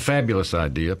 It's a fabulous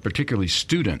idea, particularly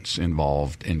students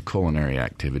involved in culinary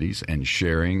activities and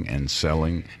sharing and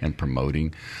selling and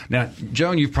promoting. Now,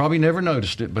 Joan, you've probably never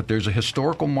noticed it, but there's a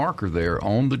historical marker there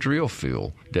on the drill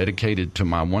field dedicated to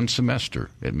my one semester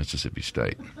at Mississippi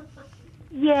State.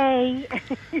 Yay!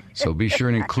 So be sure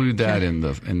and include that in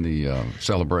the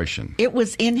celebration. It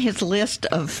was in his list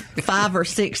of 5 or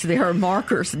 6. There are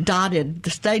markers dotted. The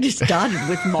state is dotted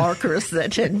with markers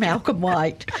that Malcolm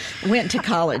White went to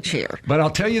college here. But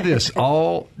I'll tell you this,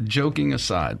 all joking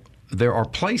aside, there are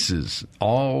places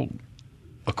all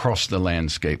across the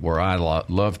landscape where I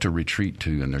love to retreat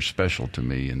to, and they're special to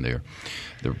me, and they're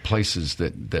places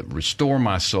that restore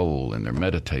my soul, and they're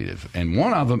meditative. And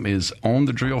one of them is on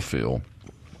the drill field.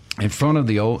 In front of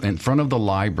the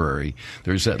library,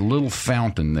 there's that little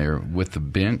fountain there with the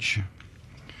bench.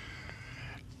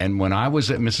 And when I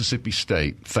was at Mississippi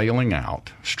State, failing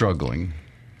out, struggling,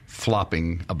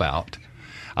 flopping about,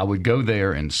 I would go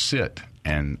there and sit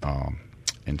and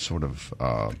sort of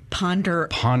ponder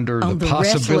the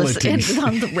possibilities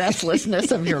on the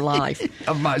restlessness of your life,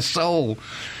 of my soul.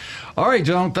 All right,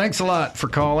 Joan, thanks a lot for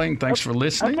calling. Thanks for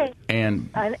listening. Okay. And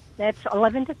that's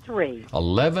 11 to 3.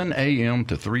 11 a.m.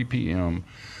 to 3 p.m.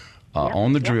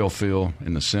 On the drill field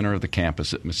in the center of the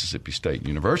campus at Mississippi State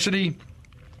University,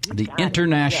 the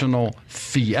International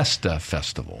Fiesta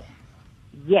Festival.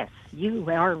 Yes, you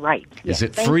are right. Is Yes.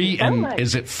 it Thank free you so and much.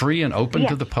 is it free and open to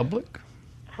Yes. the public?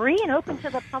 Free and open to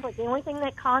the public. The only thing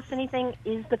that costs anything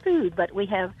is the food, but we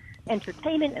have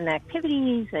entertainment and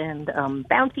activities and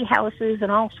bouncy houses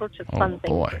and all sorts of fun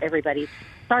things boy. for everybody.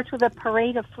 Starts with a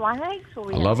parade of flags. Where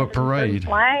we I have love a 130 parade.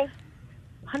 Flags,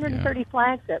 130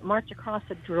 flags that march across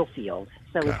a drill field.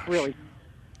 So Gosh. it's really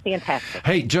fantastic.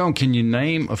 Hey, Joan, can you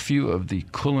name a few of the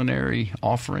culinary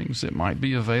offerings that might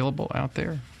be available out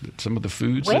there? Some of the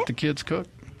foods Well, that the kids cook?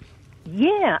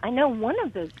 Yeah, I know one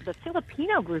of the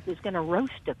Filipino group is going to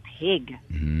roast a pig.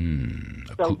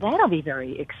 So that'll be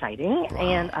very exciting. Wow.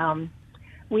 And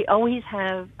we always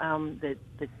have the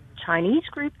Chinese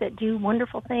group that do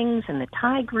wonderful things, and the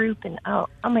Thai group, and oh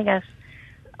my gosh.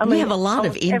 We have a lot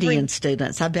of Indian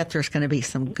students. I bet there's going to be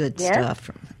some good Yes. stuff.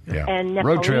 Yeah. And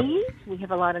Road trip. Nepalese. We have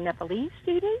a lot of Nepalese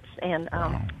students, and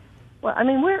well, I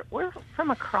mean, we're from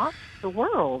across the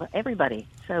world, everybody.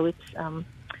 So it's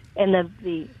and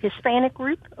the Hispanic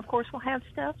group, of course, will have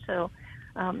stuff. So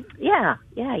yeah,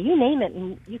 you name it,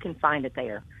 and you can find it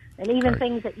there. And even Right.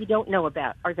 things that you don't know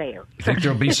about are there. You think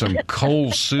there'll be some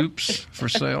cold soups for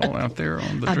sale out there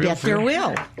on the I drill bet field? there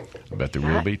will. I bet there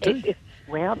will be, too.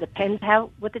 Well, depends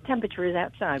what the temperature is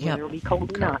outside, whether it'll be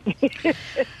cold or not.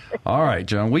 All right,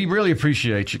 John, we really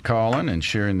appreciate you calling and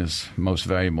sharing this most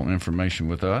valuable information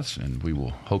with us, and we will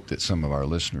hope that some of our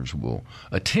listeners will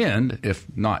attend, if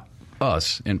not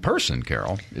us, in person,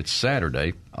 Carol. It's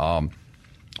Saturday.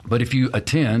 But if you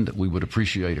attend, we would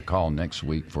appreciate a call next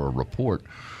week for a report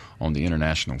on the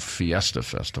International Fiesta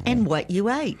Festival. And what you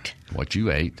ate. What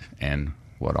you ate and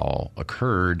what all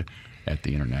occurred at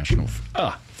the International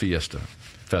Fiesta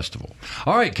Festival.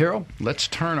 All right, Carol, let's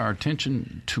turn our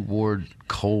attention toward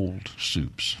cold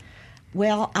soups.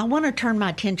 Well, I want to turn my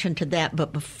attention to that,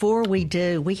 but before we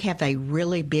do, we have a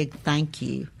really big thank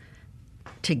you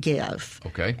to give.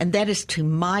 Okay. And that is to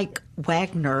Mike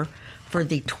Wagner for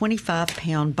the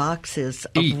 25-pound boxes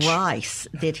of Each. rice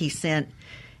that he sent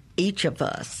each of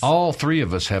us. All three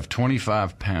of us have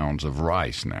 25 pounds of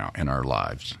rice now in our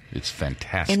lives. It's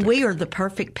fantastic. And we are the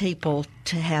perfect people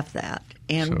to have that.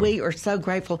 And we are so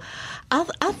grateful. I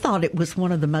thought it was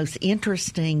one of the most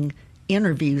interesting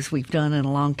interviews we've done in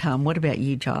a long time. What about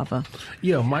you, Java?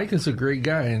 Yeah, Mike is a great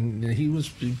guy, and he was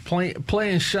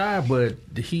playing shy, but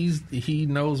he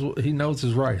knows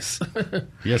his rice.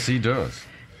 Yes, he does.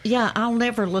 Yeah, I'll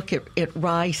never look at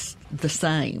rice the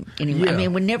same. Anyway, Yeah. I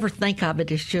mean, we never think of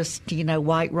it as just,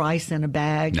 white rice in a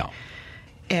bag No.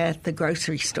 at the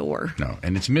grocery store. No,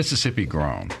 and it's Mississippi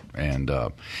grown, and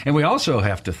we also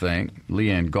have to thank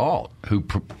Leanne Galt, who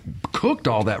cooked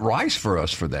all that rice for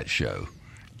us for that show,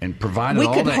 and provided We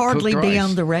all could that hardly cooked be rice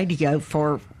on the radio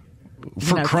for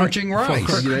crunching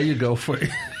rice. There you go.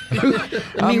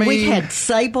 I mean, we had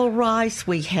sable rice,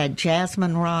 we had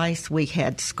jasmine rice, we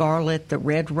had scarlet, the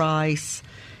red rice.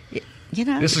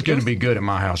 This is going to be good at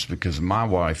my house because my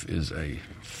wife is a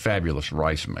fabulous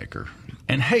rice maker.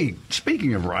 And hey,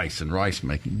 speaking of rice and rice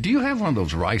making, do you have one of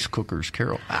those rice cookers,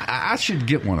 Carol? I should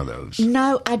get one of those.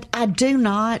 No, I do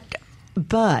not,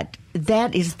 but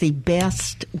that is the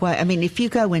best way. I mean, if you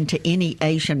go into any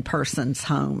Asian person's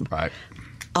home, Right.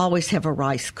 always have a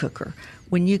rice cooker.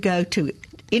 When you go to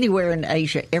anywhere in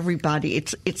Asia, everybody,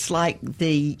 it's like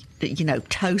the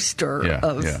toaster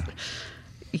of. Yeah.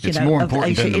 It's more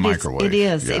important than the microwave. It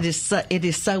is. Yeah. It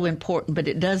is so important, but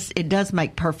it does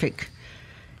make perfect.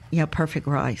 Perfect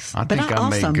rice. I but think I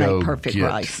also make perfect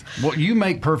rice. Well, you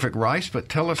make perfect rice, but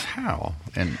tell us how.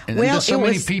 And Well, so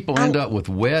many people end up with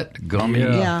wet, gummy,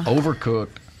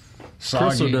 overcooked, soggy.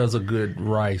 Crystal does a good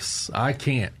rice. I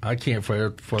can't for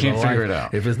Can't the figure life. it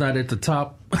out. If it's not at the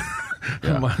top.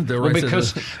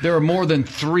 Because there are more than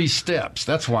 3 steps.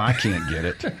 That's why I can't get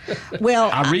it. Well,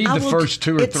 I read the first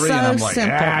 2 or 3, and I'm like,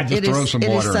 just throw some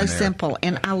water in there. It is so simple.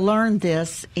 And I learned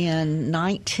this in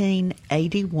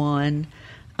 1981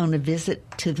 on a visit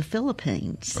to the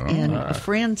Philippines in a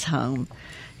friend's home.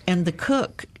 And the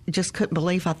cook just couldn't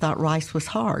believe I thought rice was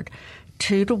hard.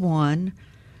 2 to 1,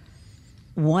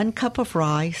 1 cup of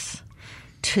rice,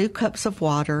 2 cups of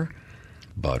water.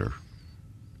 Butter.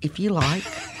 If you like.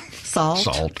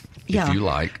 Salt, if you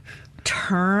like.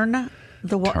 Turn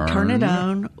it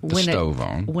on. Stove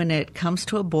on. When it comes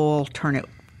to a boil, turn it.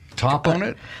 Top on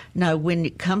it? No, when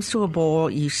it comes to a boil,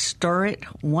 you stir it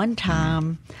 1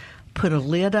 time, put a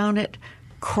lid on it,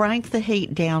 crank the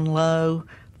heat down low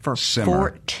for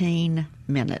 14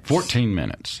 minutes. 14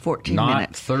 minutes. 14 Not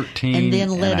minutes. 13 and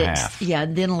then let and a it, half. Yeah,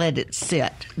 then let it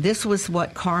sit. This was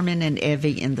what Carmen and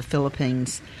Evie in the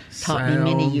Philippines taught me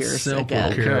many years simple,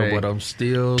 ago. Carol, but I'm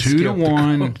still 2 to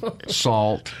 1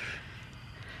 salt,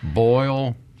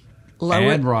 boil,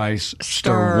 add rice,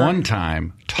 stir 1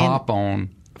 time, top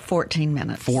on 14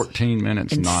 minutes. 14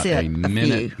 minutes, and not a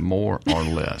minute more or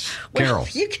less. Well, Carol.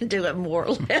 You can do it more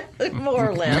or less.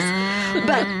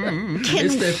 But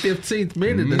it's that 15th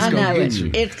minute that's going to get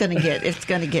you. It's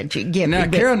going to get you. Now,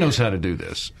 Carol knows how to do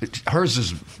this. Hers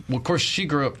is, well, of course, she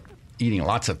grew up eating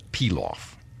lots of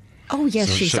pilaf. Oh, yes,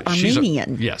 she's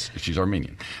Armenian. She's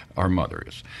Armenian. Our mother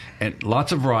is. And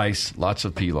lots of rice, lots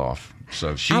of pilaf.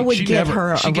 So she get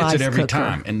her she a gets rice it every cooker.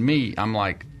 time. And me, I'm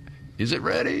like, is it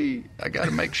ready? I got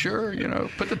to make sure,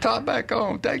 put the top back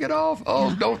on, take it off.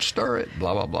 Oh, don't stir it,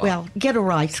 blah, blah, blah. Well, get a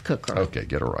rice cooker. Okay,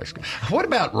 get a rice cooker. What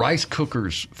about rice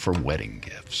cookers for wedding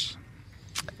gifts?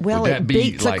 Well, it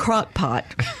beats a crock pot.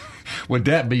 Would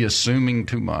that be assuming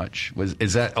too much?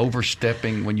 Is that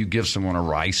overstepping when you give someone a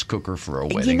rice cooker for a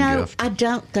wedding gift? I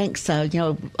don't think so.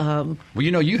 Well,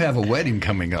 you have a wedding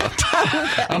coming up.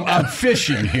 I'm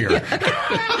fishing here.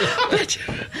 That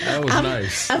was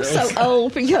nice. I'm so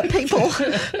old. People,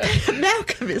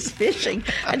 Malcolm is fishing.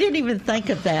 I didn't even think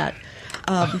of that.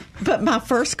 But my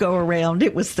first go around,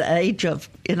 it was the age of,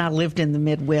 and I lived in the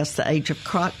Midwest, the age of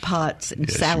crock pots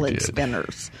and salad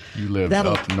spinners. You lived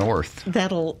up north.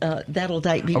 That'll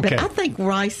date me. Okay. But I think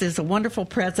rice is a wonderful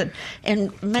present.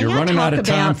 And You're running out of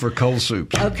time for cold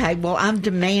soups. Okay, well, I'm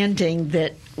demanding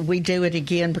that we do it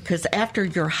again because after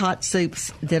your hot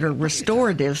soups that are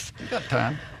restorative, You got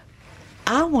time.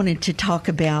 I wanted to talk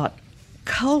about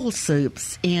cold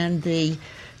soups and the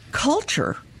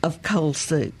culture of cold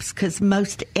soups because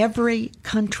most every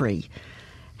country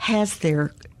has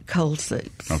their cold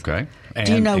soups. Okay.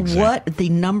 Do you know what the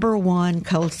number 1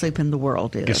 cold soup in the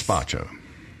world is? Gazpacho.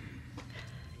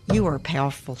 You are a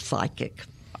powerful psychic.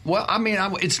 Well, I mean,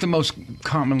 it's the most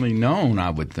commonly known,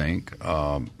 I would think,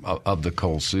 of the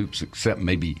cold soups, except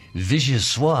maybe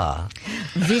vichyssoise,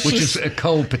 which is a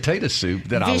cold potato soup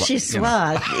that I like.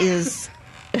 Vichyssoise is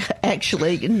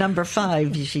actually number 5.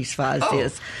 Vichyssoise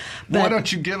is. Why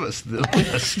don't you give us the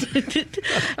list?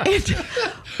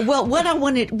 Well, what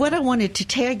I wanted to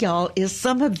tell y'all is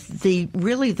some of the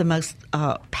most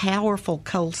powerful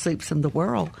cold soups in the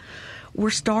world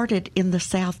were started in the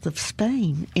south of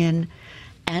Spain, in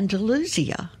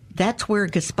Andalusia. That's where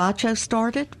gazpacho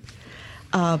started.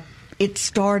 It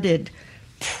started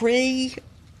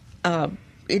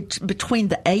it's between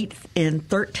the 8th and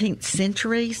 13th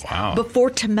centuries. Wow. Before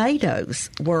tomatoes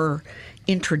were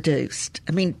introduced.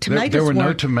 I mean, tomatoes there were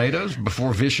no tomatoes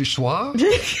before vichyssoise?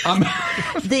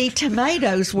 The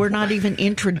tomatoes were not even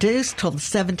introduced till the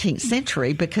 17th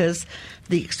century because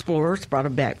the explorers brought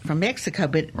them back from Mexico.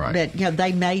 But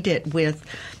they made it with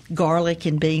garlic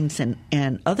and beans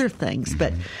and other things.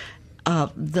 Mm-hmm.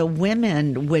 But the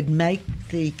women would make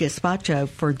the gazpacho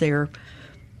for their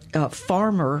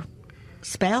farmer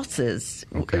spouses,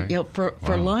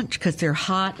 for lunch because they're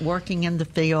hot, working in the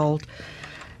field.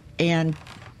 And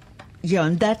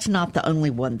and that's not the only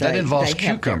one. That involves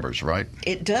cucumbers, right?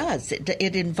 It does.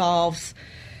 It involves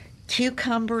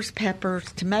cucumbers,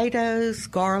 peppers, tomatoes,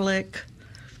 garlic.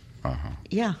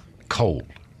 Yeah. Cold.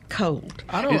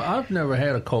 I've never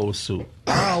had a cold soup.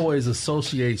 I always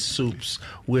associate soups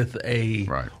with a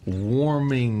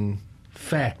warming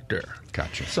factor.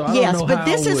 Gotcha. So I Yes, don't know but how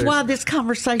this is would- why this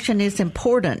conversation is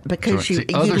important, because So you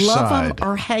it's the other love side. them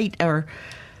or hate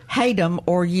them,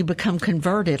 or you become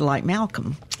converted like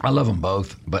Malcolm. I love them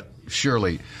both, but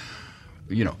surely,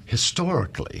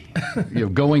 historically,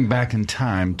 going back in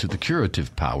time to the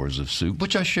curative powers of soup,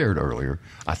 which I shared earlier,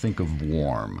 I think of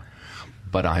warm.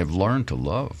 But I have learned to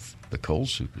love the cold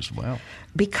soup as well.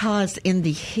 Because in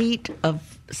the heat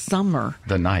of summer,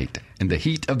 In the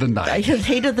heat of the night. the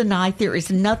heat of the night, there is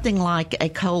nothing like a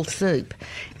cold soup.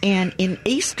 And in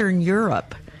Eastern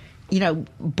Europe,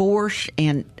 borscht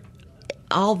and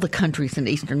all the countries in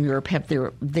Eastern Europe have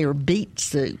their beet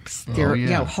soups. Their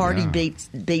hearty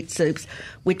beet soups,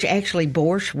 which actually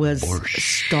borscht was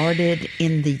started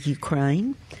in the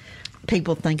Ukraine.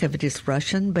 People think of it as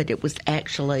Russian, but it was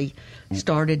actually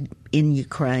started in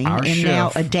Ukraine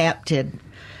now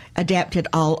adapted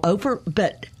all over.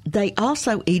 But they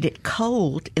also eat it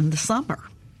cold in the summer.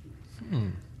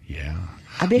 Yeah.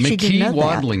 I bet you didn't know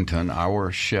that. Wadlington,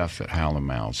 our chef at Hal &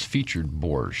 Mal's, featured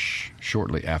borscht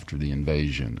shortly after the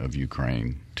invasion of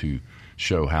Ukraine to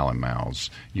show Hal & Mal's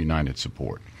united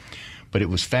support. But it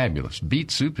was fabulous.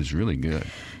 Beet soup is really good.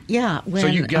 Yeah. So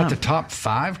you got the top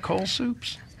 5 cold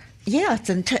soups? Yes,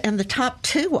 and the top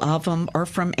 2 of them are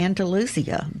from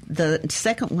Andalusia. The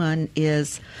second one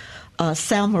is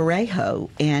salmorejo,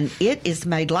 and it is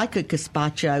made like a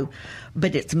gazpacho,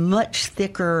 but it's much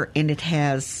thicker and it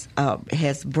has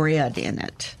bread in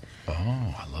it. Oh,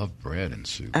 I love bread and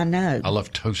soup. I know. I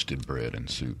love toasted bread and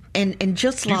soup. And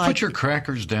just do you like put your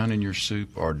crackers down in your soup,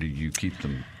 or do you keep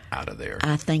them out of there?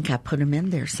 I think I put them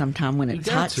in there sometime when it's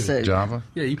hot soup. Java?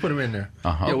 Yeah, you put them in there.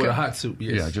 Uh-huh. Yeah, Okay. with a hot soup,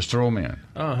 yes. Yeah, just throw them in.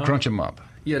 Uh-huh. Crunch them up.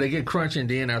 Yeah, they get crunchy, and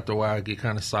then after a while, it get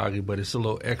kind of soggy, but it's a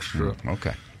little extra.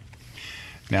 Okay.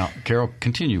 Now, Carol,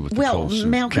 continue with the Well, cold soup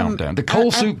Malcolm, countdown. The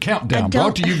cold soup I countdown, don't-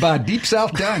 brought to you by Deep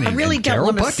South Dining. I really and don't Carol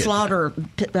want to Puckett. slaughter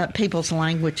people's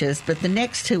languages, but the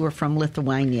next 2 are from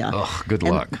Lithuania. Ugh, good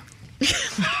luck.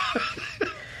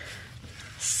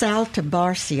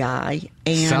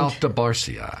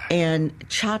 Saltabarsii and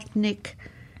Chotnik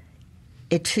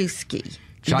Etuski.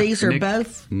 These are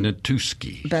both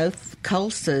Natuski. both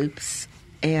cold soups,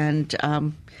 and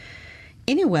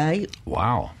anyway,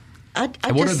 Wow. I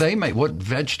And what do just, they make? What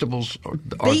vegetables? Are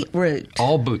Beetroot.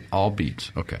 All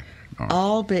beets. Okay.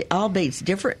 All right. all beets,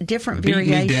 different Beat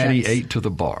variations. me, Daddy ate to the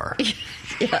bar.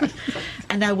 Yeah.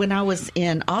 I know when I was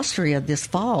in Austria this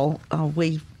fall,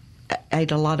 we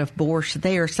ate a lot of borscht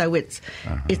there, so it's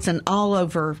an all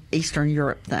over Eastern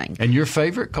Europe thing. And your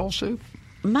favorite cold soup?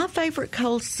 My favorite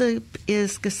cold soup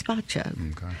is gazpacho,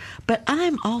 but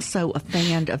I'm also a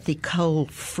fan of the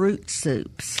cold fruit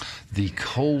soups. The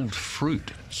cold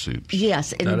fruit soups.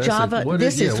 Yes, in Now, that's Java, what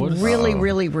this is- is yeah, what is- really,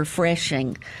 really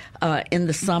refreshing in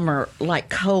the summer, like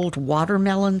cold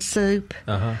watermelon soup,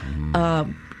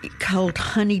 cold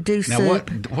honeydew Now,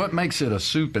 soup. what makes it a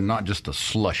soup and not just a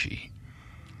slushy?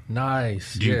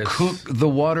 Nice. Do you yes. cook the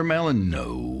watermelon?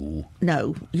 No.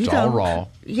 No, you It's don't. all raw.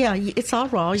 Yeah, it's all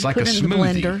raw. It's You like put a it in the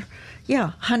smoothie. blender.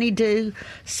 Yeah, honeydew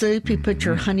soup. You put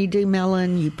your honeydew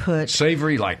melon. You put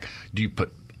Savory, like, do you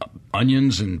put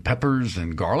onions and peppers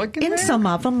and garlic in in there? some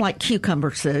of them, like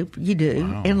cucumber soup. You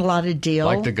do, and a lot of dill.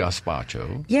 Like the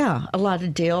gazpacho. Yeah, a lot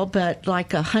of dill, but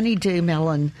like a honeydew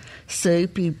melon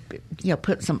soup, you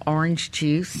put some orange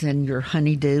juice in your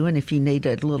honeydew, and if you need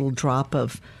a little drop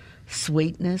of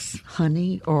sweetness,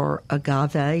 honey or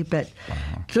agave, but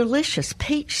delicious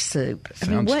peach soup. I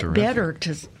mean, Sounds what terrific. better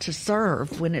to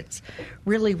serve when it's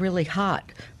really, really hot?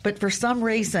 But for some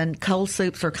reason, cold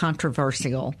soups are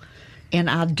controversial, and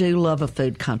I do love a food I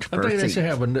think they controversy. should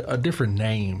have a different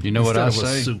name. You know what I instead of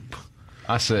say? A soup.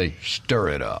 I say, stir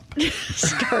it up.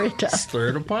 Stir it up.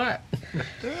 Stir the pot.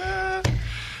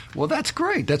 Well, that's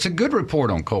great. That's a good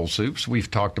report on cold soups. We've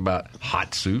talked about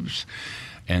hot soups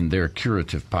and their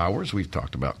curative powers. We've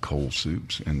talked about cold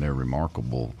soups and their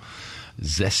remarkable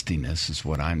zestiness is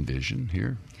what I envision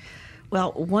here.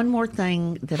 Well, one more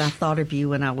thing that I thought of you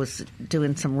when I was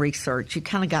doing some research, you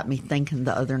kind of got me thinking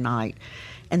the other night.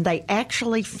 And they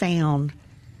actually found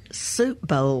soup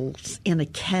bowls in a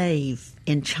cave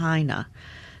in China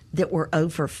that were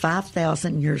over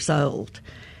 5,000 years old.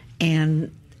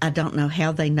 And I don't know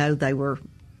how they know they were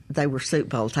soup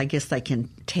bowls. I guess they can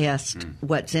test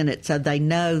what's in it. So they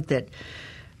know that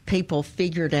people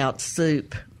figured out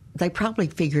soup. They probably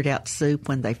figured out soup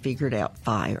when they figured out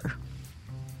fire.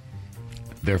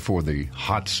 Therefore, the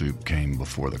hot soup came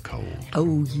before the cold.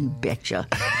 Oh, you betcha.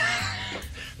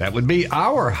 That would be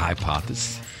our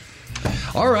hypothesis.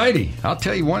 All righty. I'll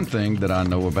tell you one thing that I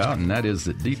know about, and that is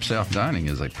that Deep South Dining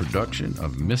is a production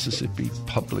of Mississippi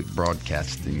Public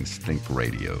Broadcasting's Think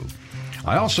Radio.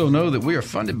 I also know that we are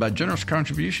funded by generous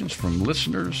contributions from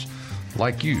listeners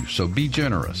like you, so be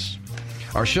generous.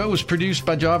 Our show is produced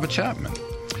by Java Chapman.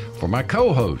 For my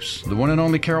co-host, the one and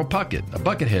only Carol Puckett, a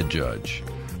Buckethead judge,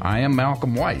 I am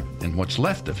Malcolm White, and what's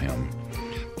left of him.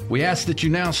 We ask that you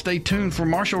now stay tuned for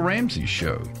Marshall Ramsey's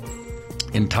show,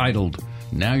 entitled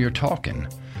Now You're Talking,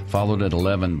 followed at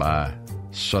 11 by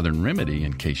Southern Remedy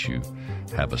in case you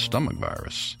have a stomach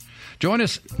virus. Join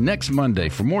us next Monday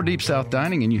for more Deep South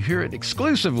Dining, and you hear it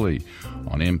exclusively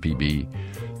on MPB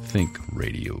Think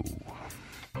Radio.